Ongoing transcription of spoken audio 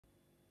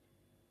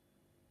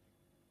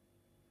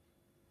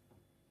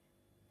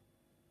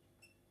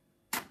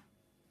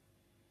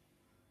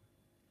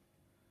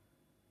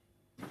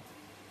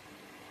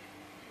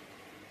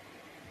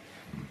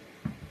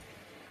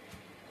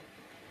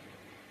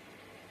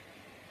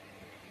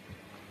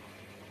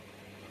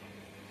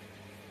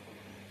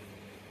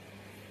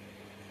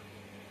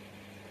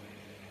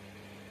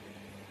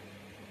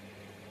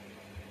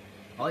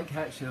I like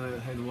actually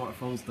how the water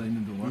falls down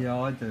the door. Yeah,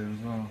 I do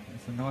as well.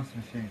 It's a nice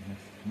machine,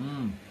 this.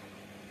 Mm.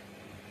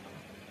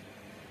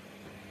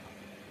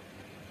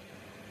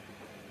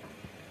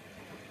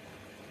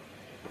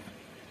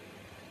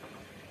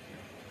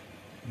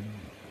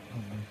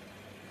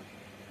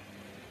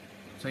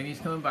 Chinese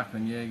coming back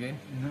on you again?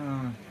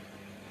 No.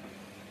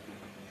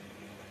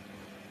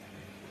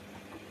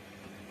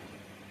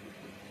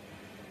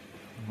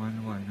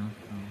 Mind the way, no?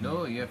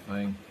 No, you're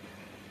fine.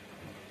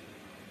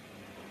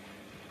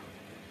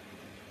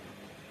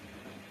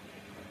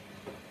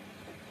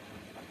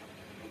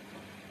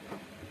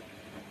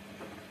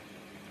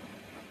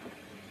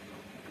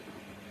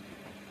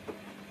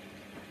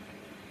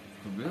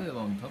 It's a really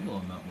long tumble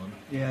on that one.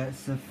 Yeah,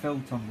 it's a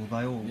fill tumble.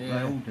 They all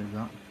do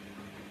that.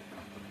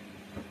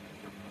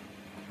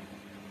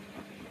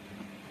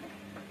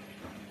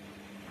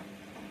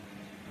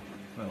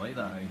 I like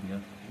that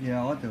idea.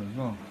 Yeah, I do as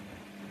well.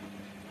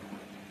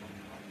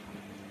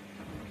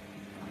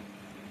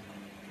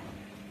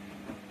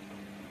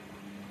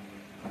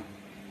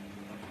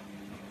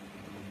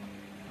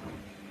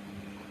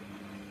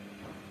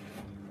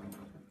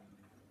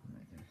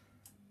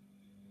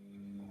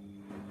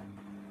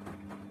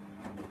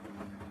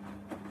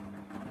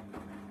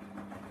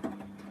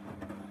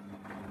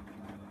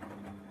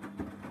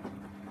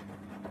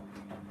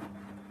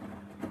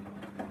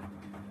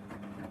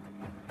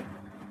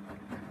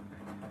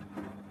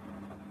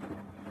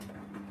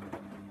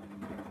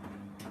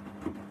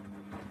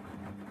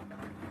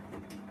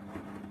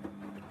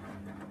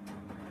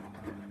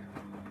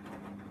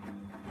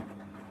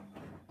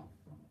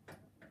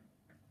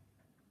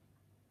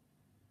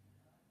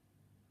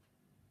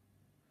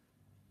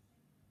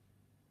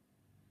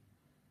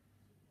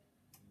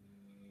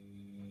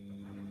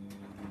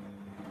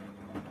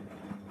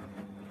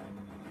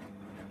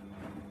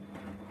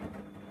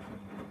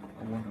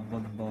 I want a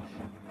modern Bosch.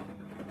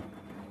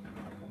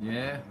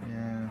 Yeah?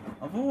 Yeah.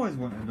 I've always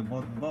wanted a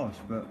modern Bosch,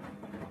 but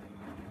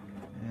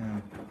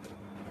yeah.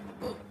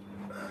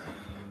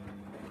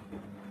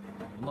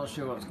 I'm not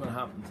sure what's going to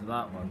happen to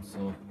that one,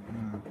 so...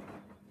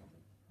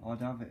 Yeah.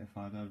 I'd have it if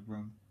I'd had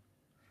room.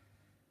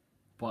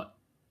 But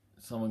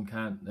someone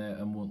can't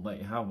and won't let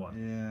you have one.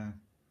 Yeah.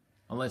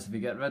 Unless if you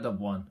get rid of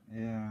one.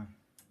 Yeah.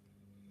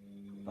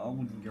 But I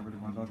wouldn't get rid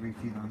of my dog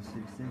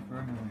ET960 for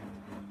anything.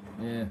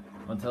 Yeah,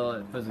 until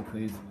it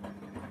physically is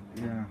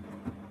Yeah.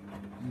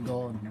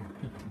 gone.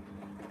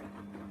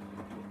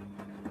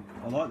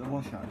 I like the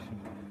wash action.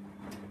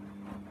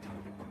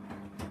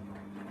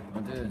 I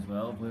do as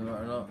well, believe it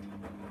or not.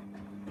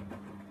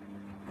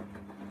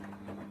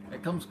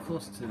 It comes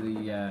close to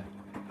the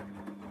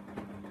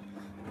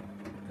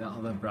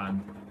other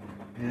brand.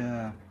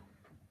 Yeah.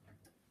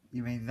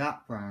 You mean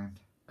that brand?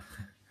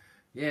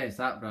 Yes,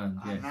 that brand,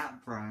 yes. And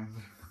that brand.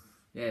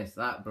 Yes,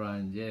 that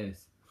brand,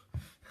 yes.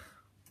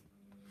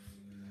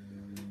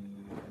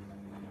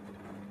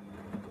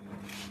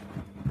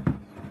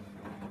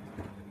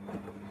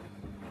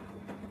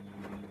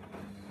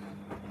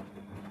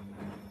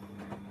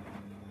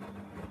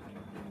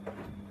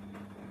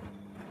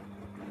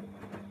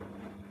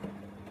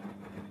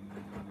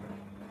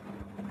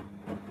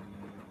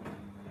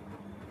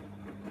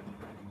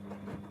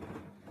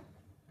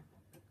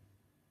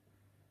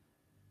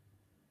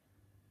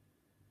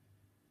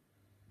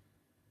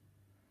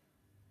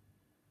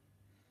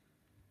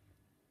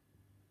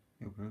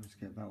 You'll be able to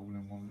get that all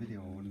in one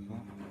video, I would as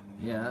well.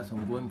 Yeah, that's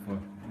what I'm going for.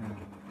 Yeah.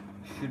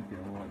 Should be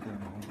alright doing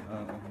it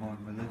on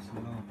mine with this as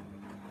well.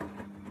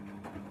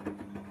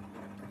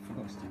 I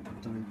forgot to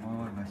delete my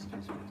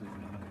iMessages, but it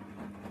doesn't matter.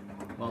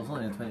 Well, it's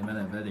only a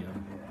 20-minute video.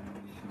 Yeah.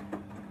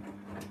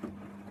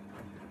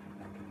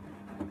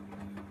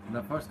 When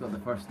I first got the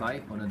first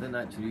iPhone, I didn't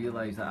actually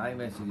realise that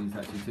iMessages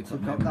actually took up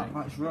Took up memory. that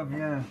much room,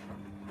 yeah.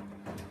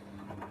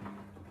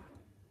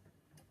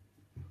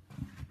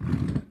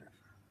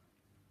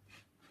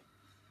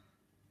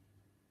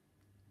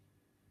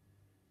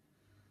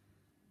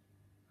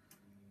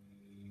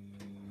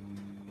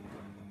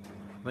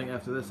 I think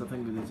after this, I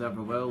think we deserve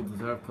a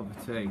well-deserved cup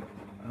of tea.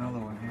 Another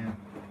one, yeah.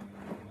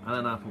 And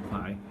an apple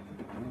pie.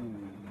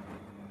 Ooh.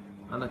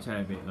 And a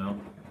cherry baked milk.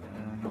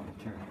 Not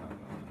the cherry pie.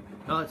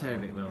 Not a cherry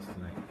baked milk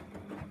tonight.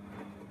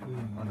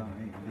 I don't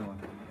eat it, do I?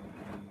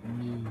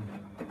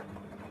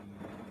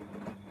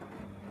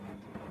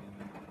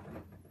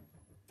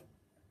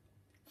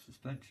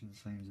 Suspension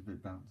seems a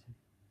bit bouncy.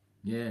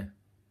 Yeah.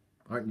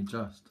 Aren't you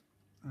just?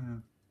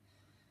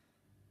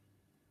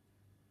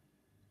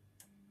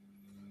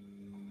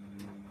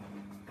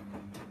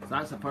 So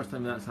that's the first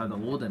time that's had a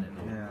load in it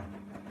though. Yeah.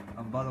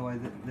 And by the way,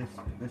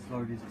 this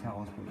load is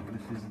towels, but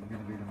this isn't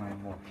going to be the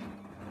main wash.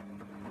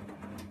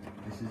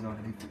 This is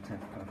only for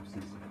test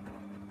purposes.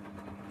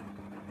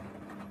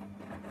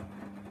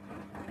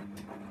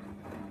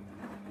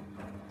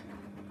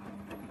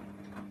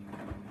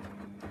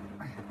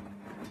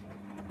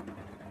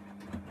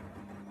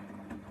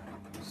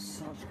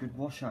 Such good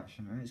wash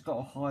action, and it's got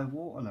a high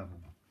water level.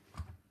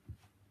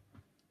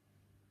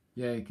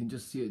 Yeah, you can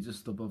just see it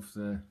just above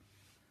the...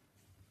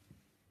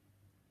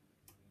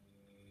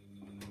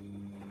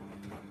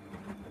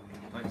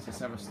 it's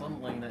a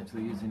Servisslimline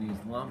actually using his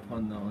lamp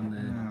on the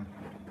Yeah.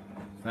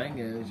 thing.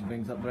 It just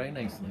brings up very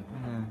nicely.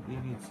 Yeah, you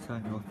need to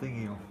turn your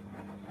thingy off.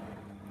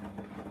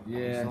 It's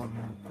Yeah,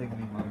 on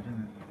thingy mode,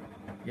 isn't it?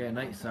 yeah,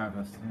 night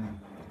service. Yeah.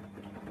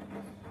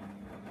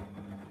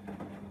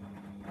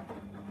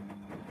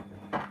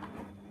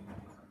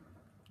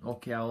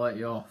 Okay, I'll let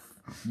you off.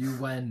 You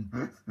win.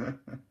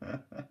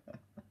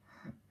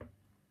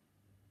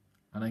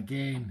 And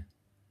again.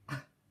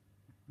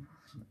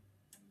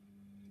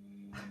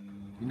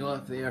 You know,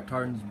 if the air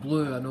turns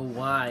blue, I know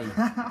why.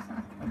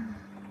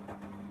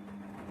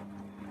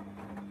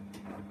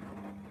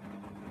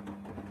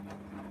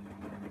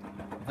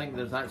 I think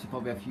there's actually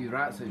probably a few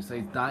rats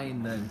outside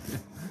dying now.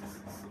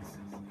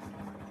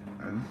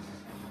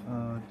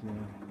 Oh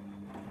dear.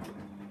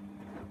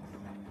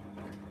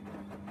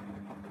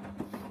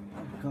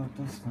 Oh god, it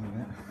does smell a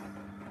bit.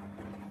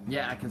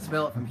 Yeah, I can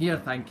smell it from here,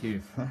 thank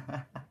you.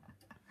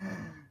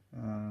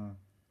 And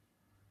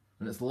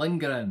it's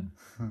lingering.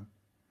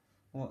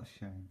 What a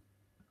shame.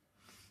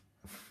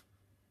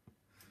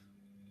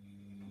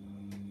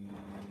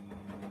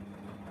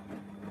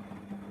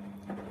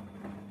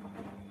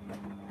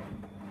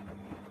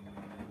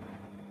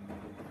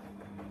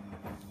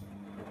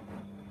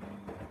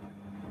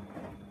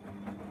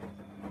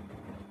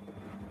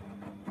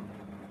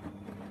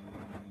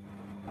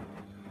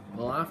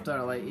 Well,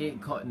 after like 8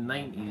 cotton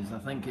 90s, I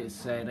think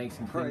it's nice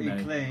and clean Pretty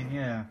now. clean,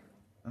 yeah.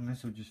 And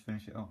this will just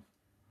finish it off.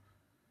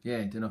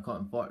 Yeah, doing a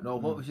cotton 40. No,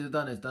 what we should have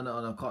done is done it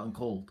on a cotton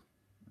cold.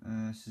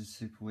 This is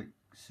super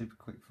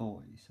quick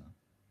 40, so.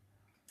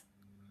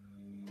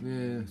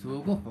 Yeah, so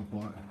we'll go for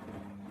 40. Is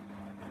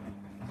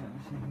that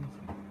actually heating?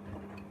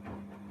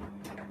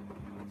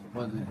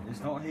 What is it?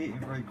 It's not heating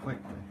very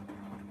quickly.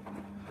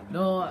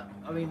 No,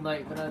 I mean,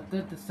 like, when I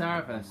did the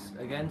service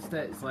against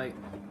it, it's like,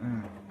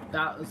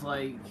 that was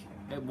like,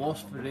 it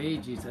washed for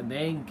ages and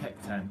then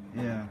kicked in.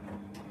 Yeah.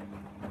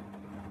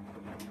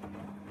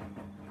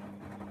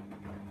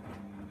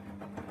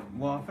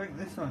 Well, I think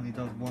this only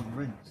does one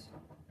rinse.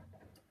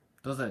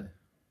 Does it?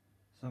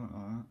 Something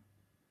like that.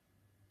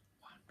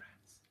 One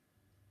rinse.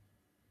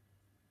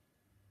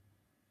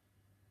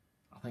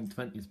 I think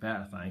 20 is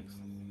better, thanks.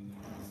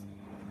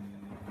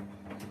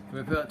 Can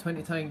we put it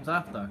 20 times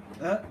after?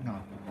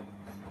 No.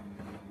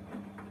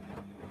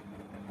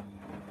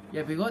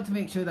 Yeah, but you got to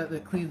make sure that the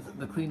clothes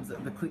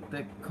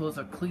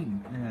are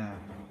clean. Yeah.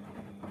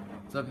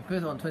 So if you put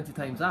it on 20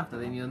 times after,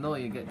 then you'll know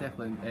you get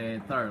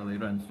definitely thoroughly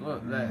rinsed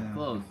Yeah.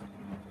 clothes.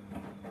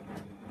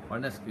 Or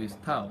in this case,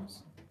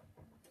 towels.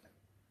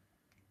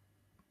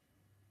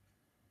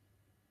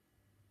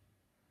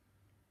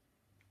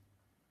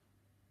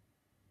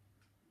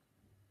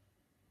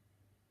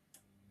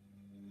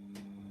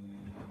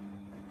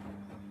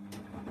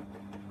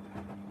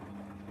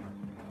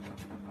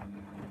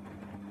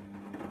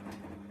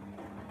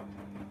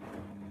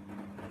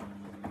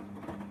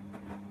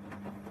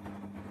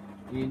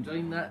 Are you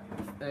enjoying that?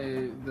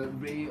 The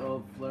ray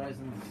of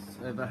fluorescence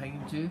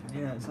behind you?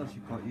 Yeah, it's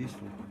actually quite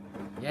useful.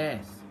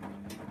 Yes.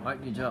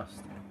 Aren't you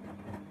just?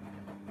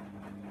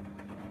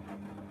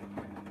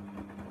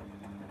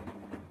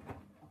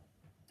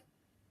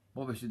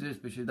 What we should do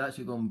is we should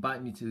actually go and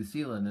back me to the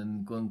ceiling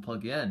and go and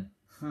plug you in.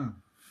 Huh.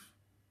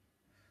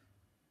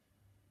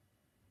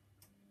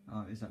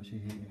 Oh, it's actually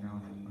heating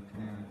now. I can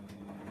hear it.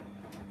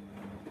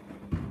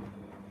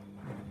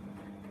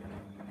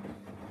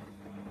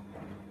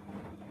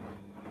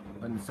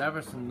 When the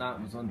service and that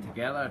was on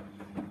together,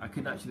 I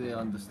couldn't actually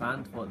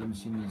understand what the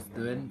machine was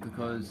doing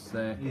because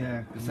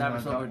Yeah. the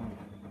service over.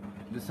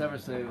 The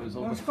service was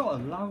Well, over. it's got a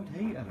loud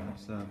heater, that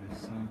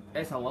service, so.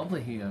 It's a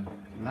lovely heater.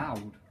 Loud.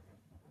 Mm.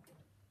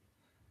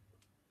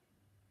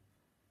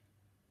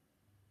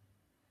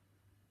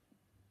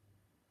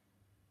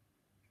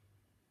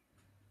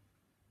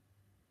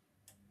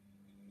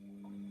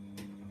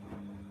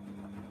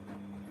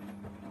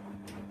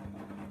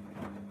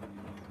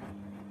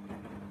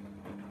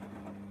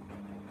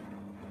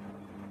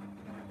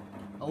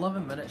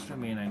 11 minutes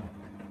remaining.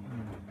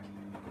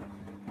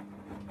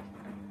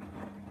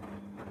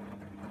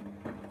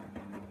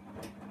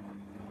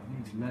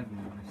 Needs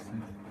leveling this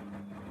thing.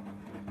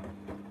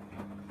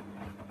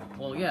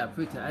 Well, yeah, I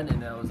put it in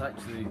and it was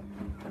actually.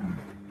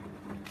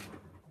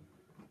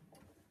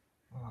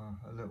 Oh,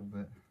 a little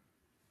bit.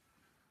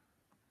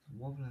 It's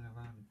wobbling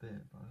around a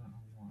bit, but I don't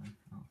know why.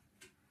 Oh.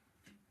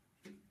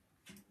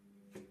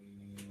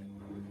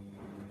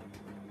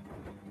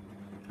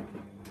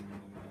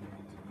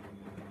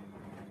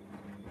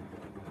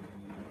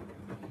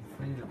 I can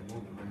feel it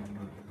wobbling,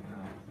 but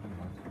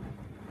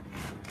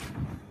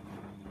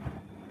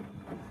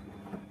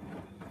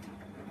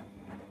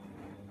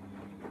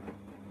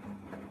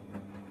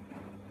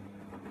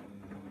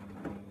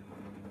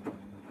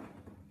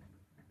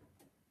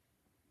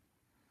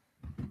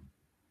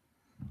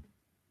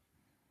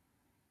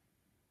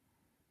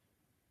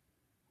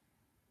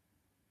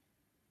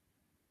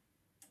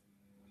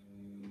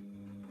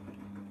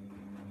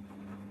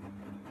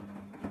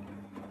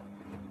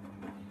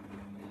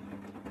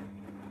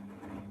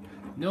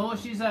No,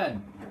 she's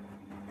in.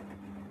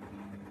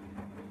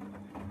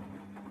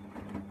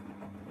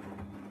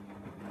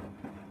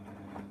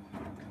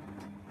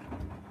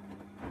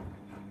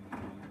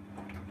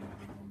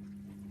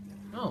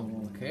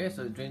 Okay,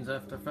 so it drains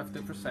after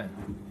 50%.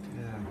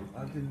 Yeah,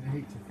 I didn't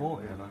heat to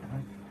 40, I don't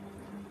think.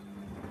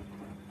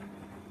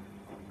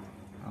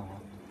 Oh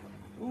well.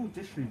 Oh,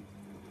 district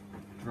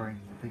drain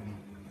thingy.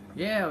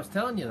 Yeah, I was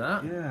telling you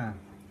that. Yeah.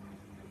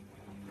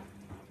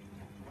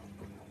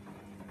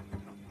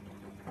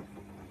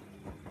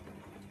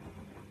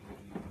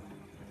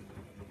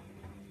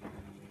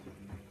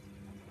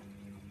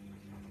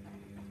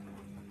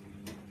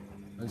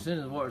 As soon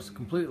as the water's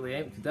completely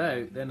emptied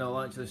out, then it'll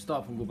actually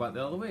stop and go back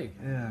the other way.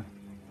 Yeah.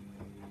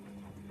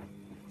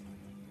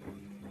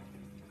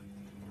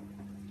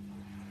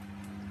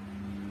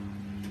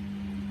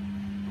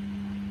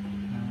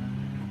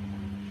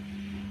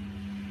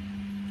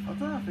 I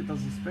don't know if it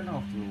does a spin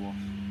after the wash.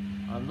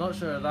 I'm not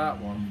sure of that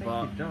one, I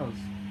but think it does,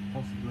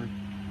 possibly.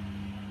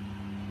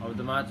 I would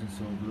imagine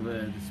so, with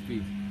the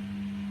speed.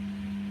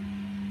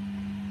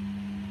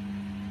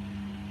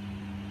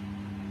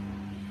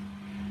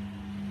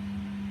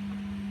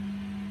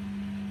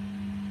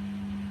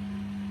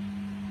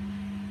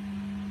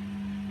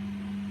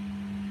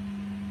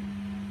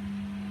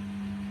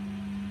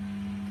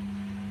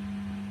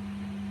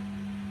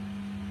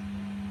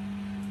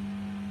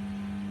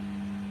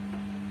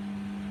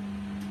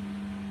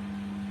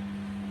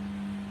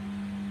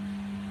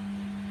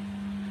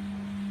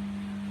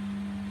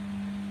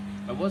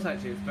 I was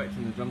actually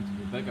expecting the drum to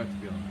be bigger, to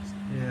be honest.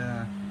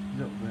 Yeah, a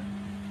little bit.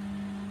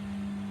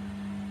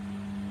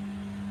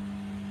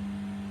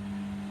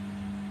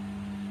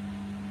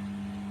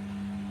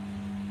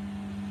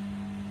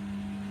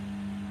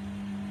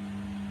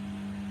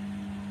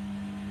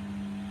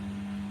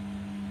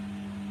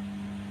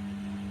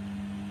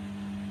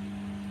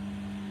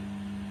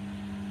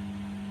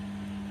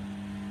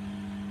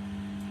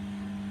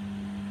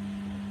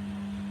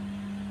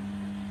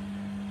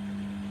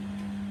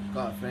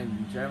 Got a friend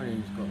in Germany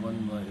who's got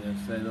one like this.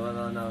 The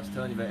one I was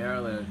telling you about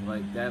earlier,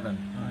 like Devon.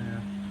 Oh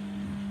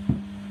yeah.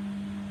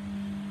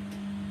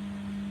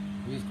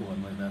 He's got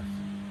one like this.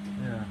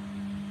 Yeah.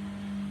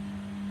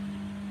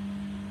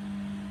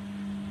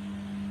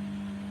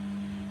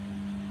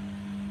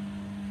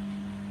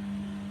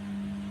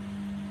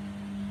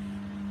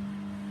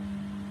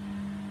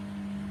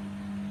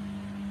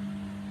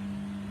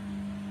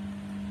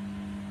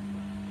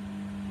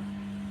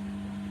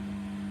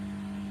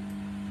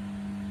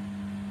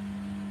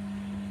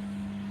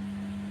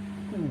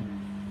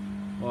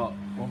 What?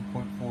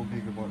 1.4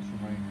 gigabytes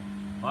remaining.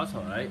 That's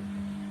alright.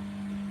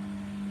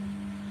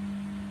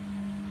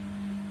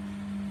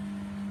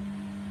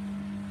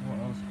 What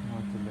else can I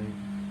delete?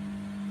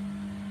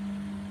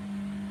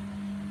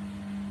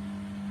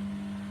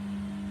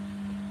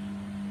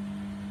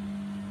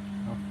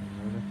 Nothing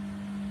really.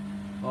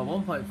 Well,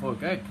 1.4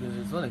 gig, because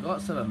it's only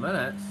got 7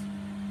 minutes.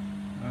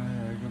 Oh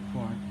yeah, good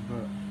point,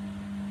 but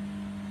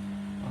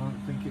I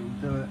don't think it will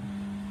do it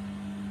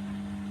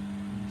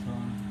in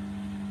time.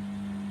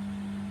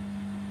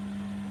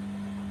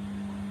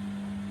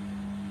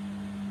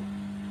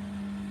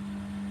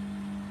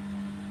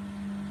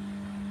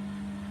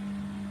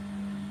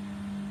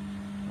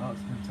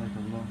 That's going to take a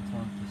long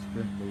time to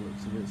spin the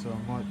looks of it, so I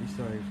might be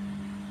saved.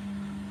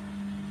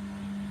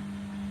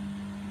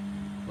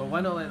 Well,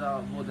 why not let that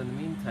upload in the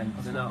meantime?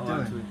 Because then That's what that'll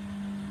I'm actually.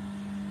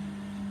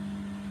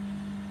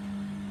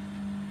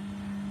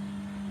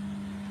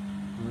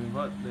 I mean,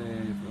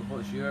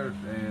 what's your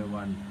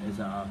one? Is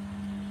it a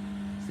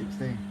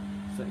 16.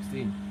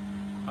 16?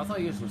 I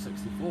thought yours was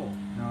 64.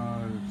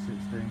 No,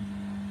 16.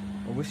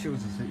 I wish it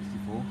was a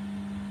 64.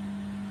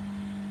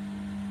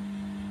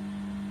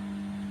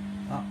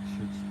 That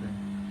should spin.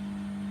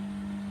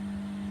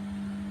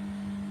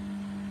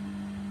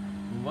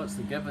 And what's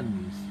the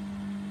given these?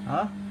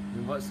 Huh? I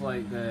mean, what's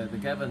like the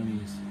given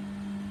these?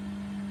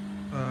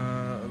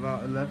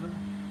 About 11.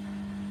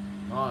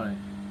 Alright.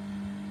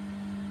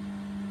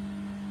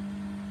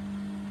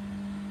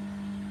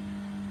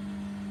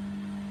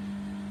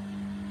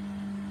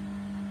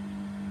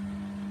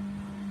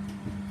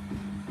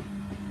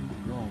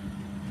 God.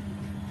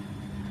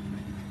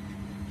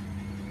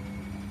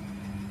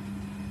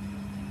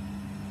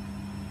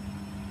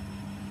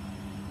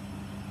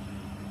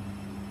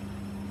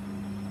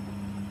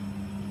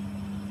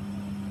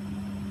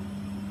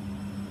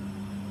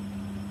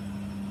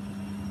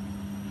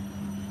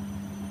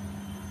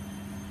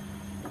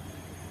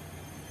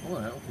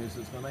 Alright, okay,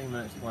 so it's got 9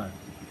 minutes left.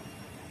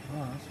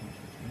 Oh, that's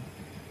interesting.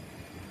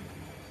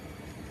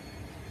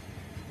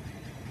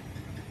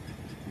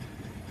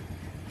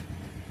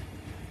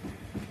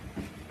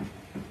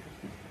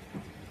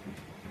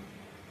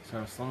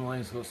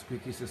 Servisslimline's got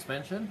squeaky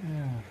suspension.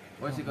 Yeah.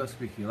 Why's he got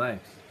squeaky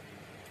legs?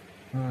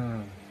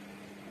 Uh,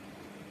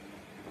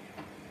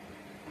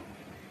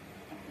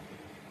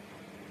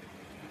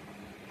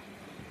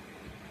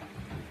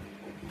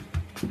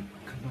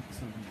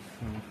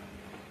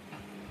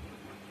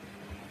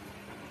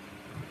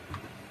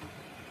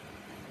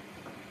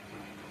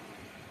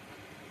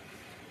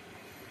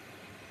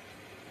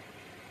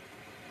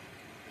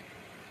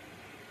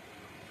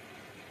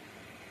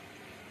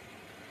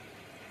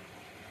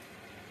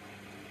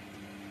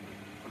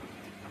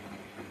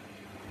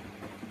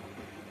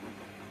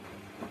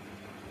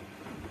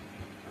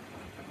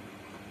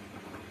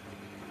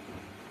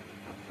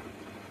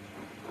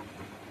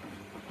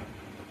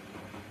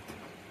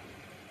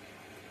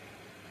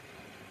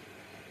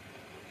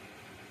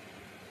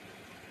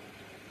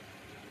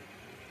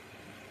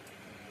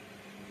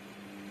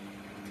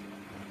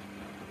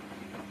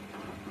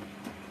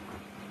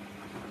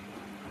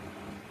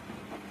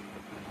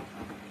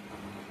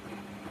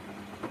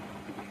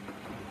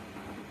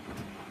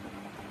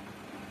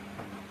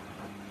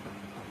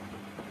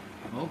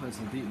 hope it's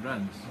a deep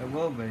rinse. It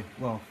will be.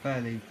 Well,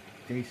 fairly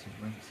decent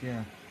rinse,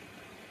 yeah.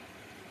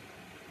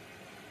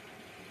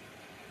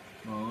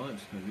 Well, it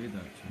looks quite good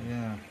actually.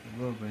 Yeah,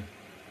 it will be.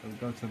 It'll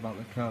go to about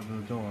the curve of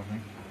the door, I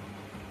think.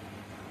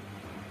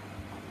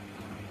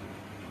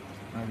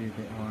 Maybe a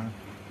bit higher.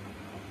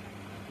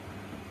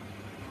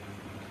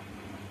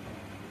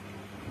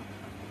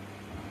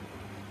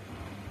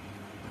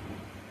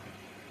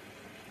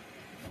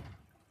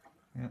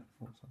 Yeah,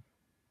 thought so.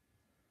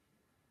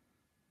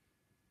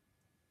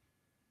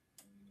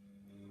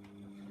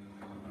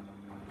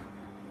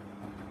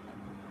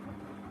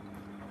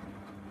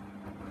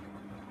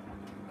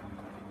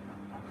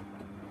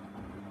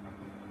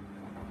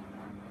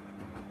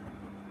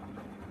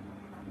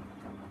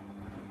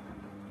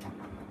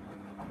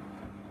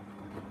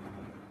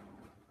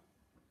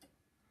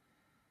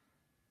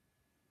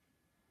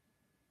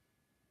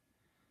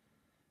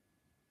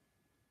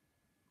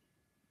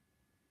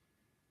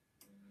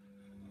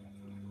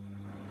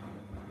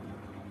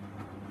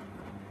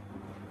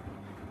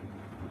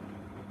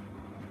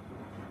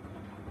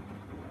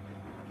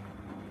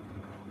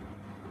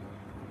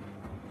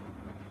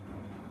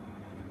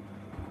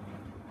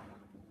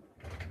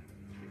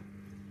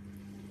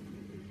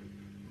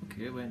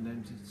 Okay, it went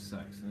down to 6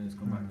 and then it's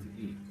gone back to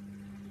 8.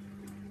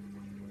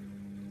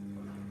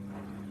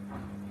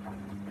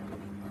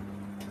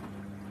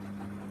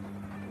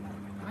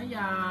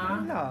 Hiya!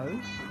 Hello?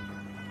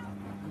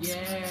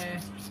 Yeah!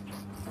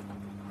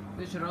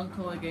 There's your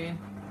uncle again.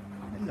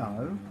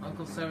 Hello?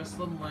 Uncle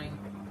Servisslimline.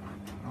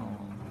 Oh,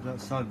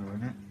 that's sober,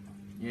 isn't it?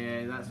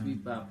 Yeah, that's wee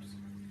Babs.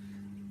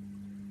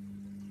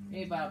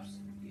 Hey Babs.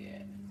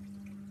 Yeah.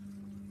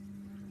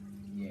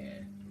 Yeah.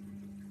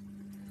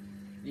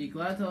 Are you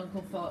glad that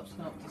Uncle Philip's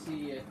come up to see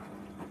you?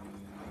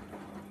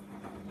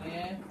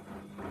 Yeah?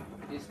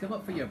 He's come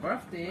up for your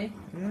birthday.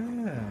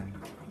 Yeah.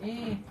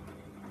 Yeah.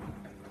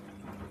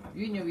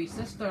 You and your wee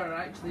sister are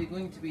actually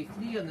going to be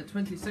 3 on the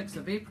 26th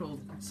of April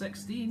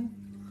 16.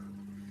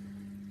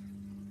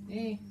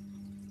 Yeah.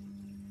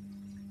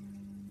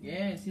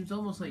 Yeah, it seems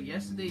almost like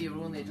yesterday you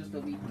were only just a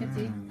wee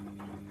kitty.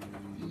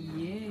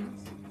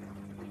 Yes.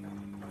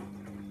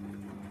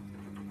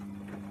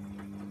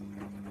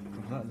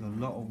 That is a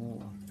lot of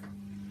water.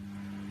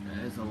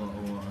 It is a lot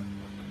of water.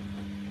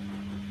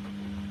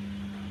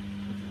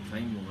 Look at the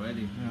time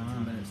already. Yeah, 2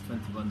 minutes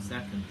 21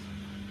 seconds.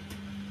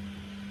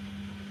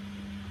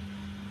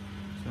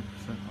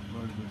 10%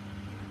 uploaded.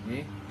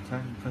 Eh?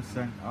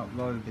 10%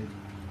 uploaded.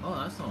 Oh,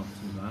 that's not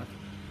too bad.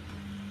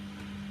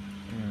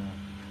 Yeah.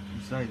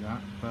 You say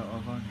that, but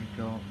I've only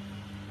got...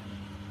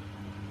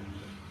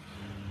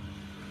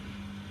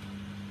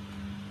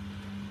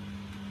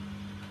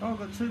 Oh, I've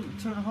got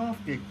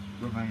 2.5 gig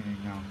remaining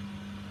now.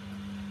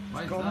 Why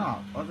It's is gone that?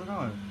 up. I don't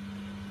know.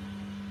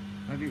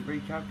 Maybe it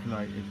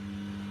recalculated.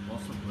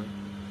 Possibly.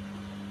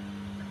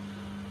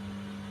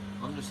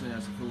 I'm just saying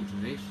that's a full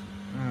duration.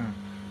 Yeah.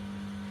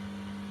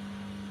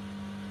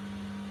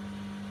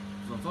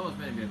 So I thought it was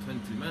meant to be a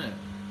 20-minute.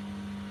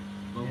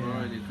 But we're Yeah.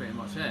 already pretty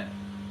much it.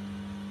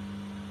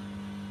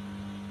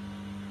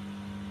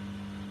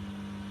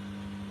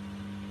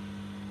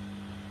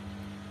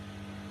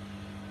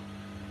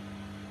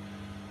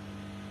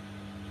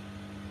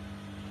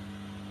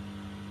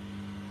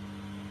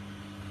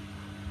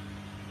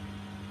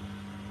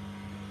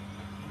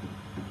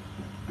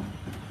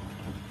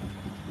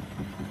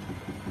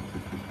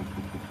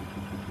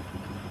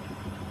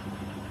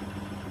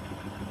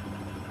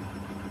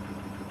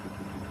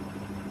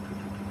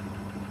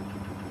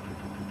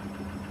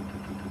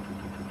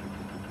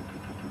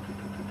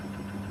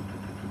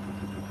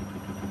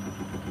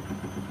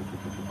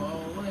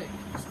 Oh, look.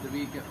 It's the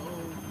wee girl. Oh.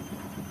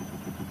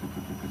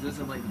 This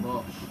isn't like the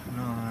Bosch.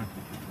 No.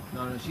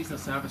 No, she's a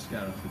service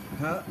girl.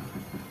 Huh?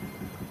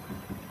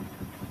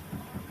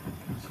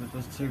 So it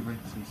does 2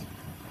 rinses.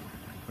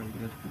 Pretty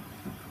good.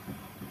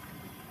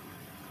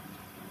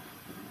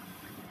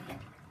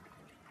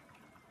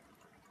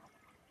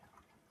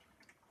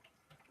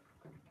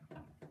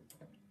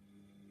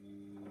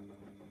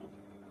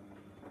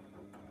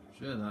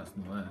 Sure, that's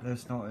not it.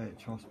 That's not it,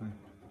 trust me.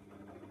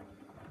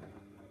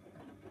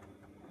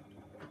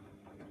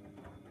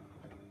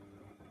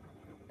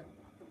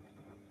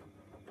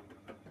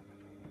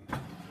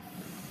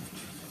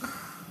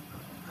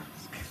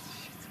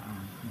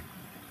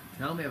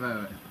 Tell me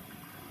about it.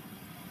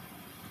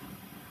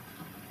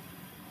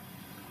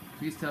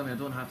 Please tell me I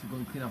don't have to go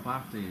and clean up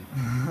after you.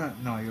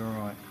 No, you're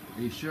alright.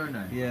 Are you sure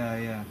now? Yeah,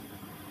 yeah.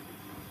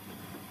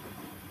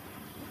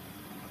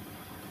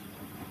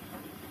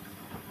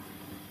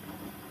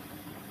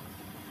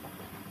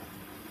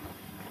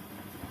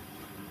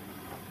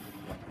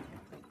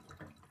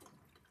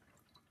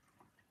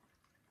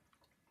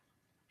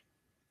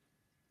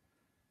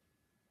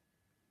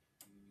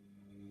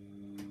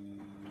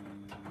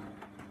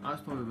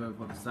 That's probably about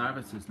what the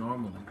service is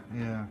normally.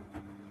 Yeah.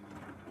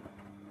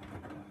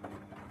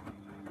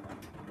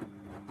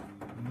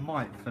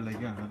 Might fill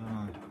again, I don't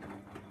know.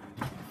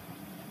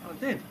 Oh, it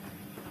did.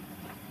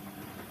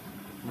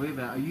 Wait a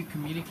minute, are you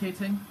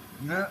communicating?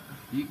 No.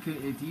 Do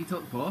you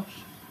talk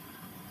Bosch?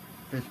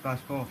 Bish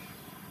bash bosh.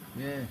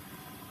 Yeah.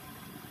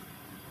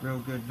 Real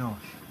good nosh.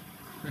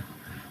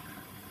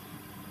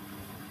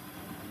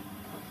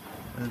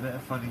 With a bit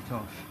of funny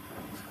tosh.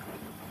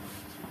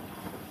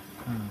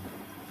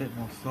 Bit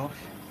more slosh.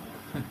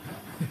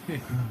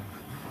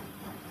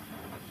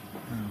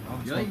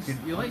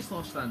 You like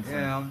slosh dancing?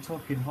 Yeah, I'm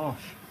talking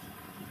hosh.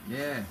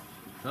 Yeah.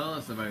 Tell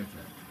us about it.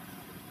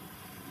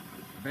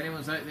 If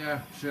anyone's out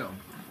there, shoot 'em.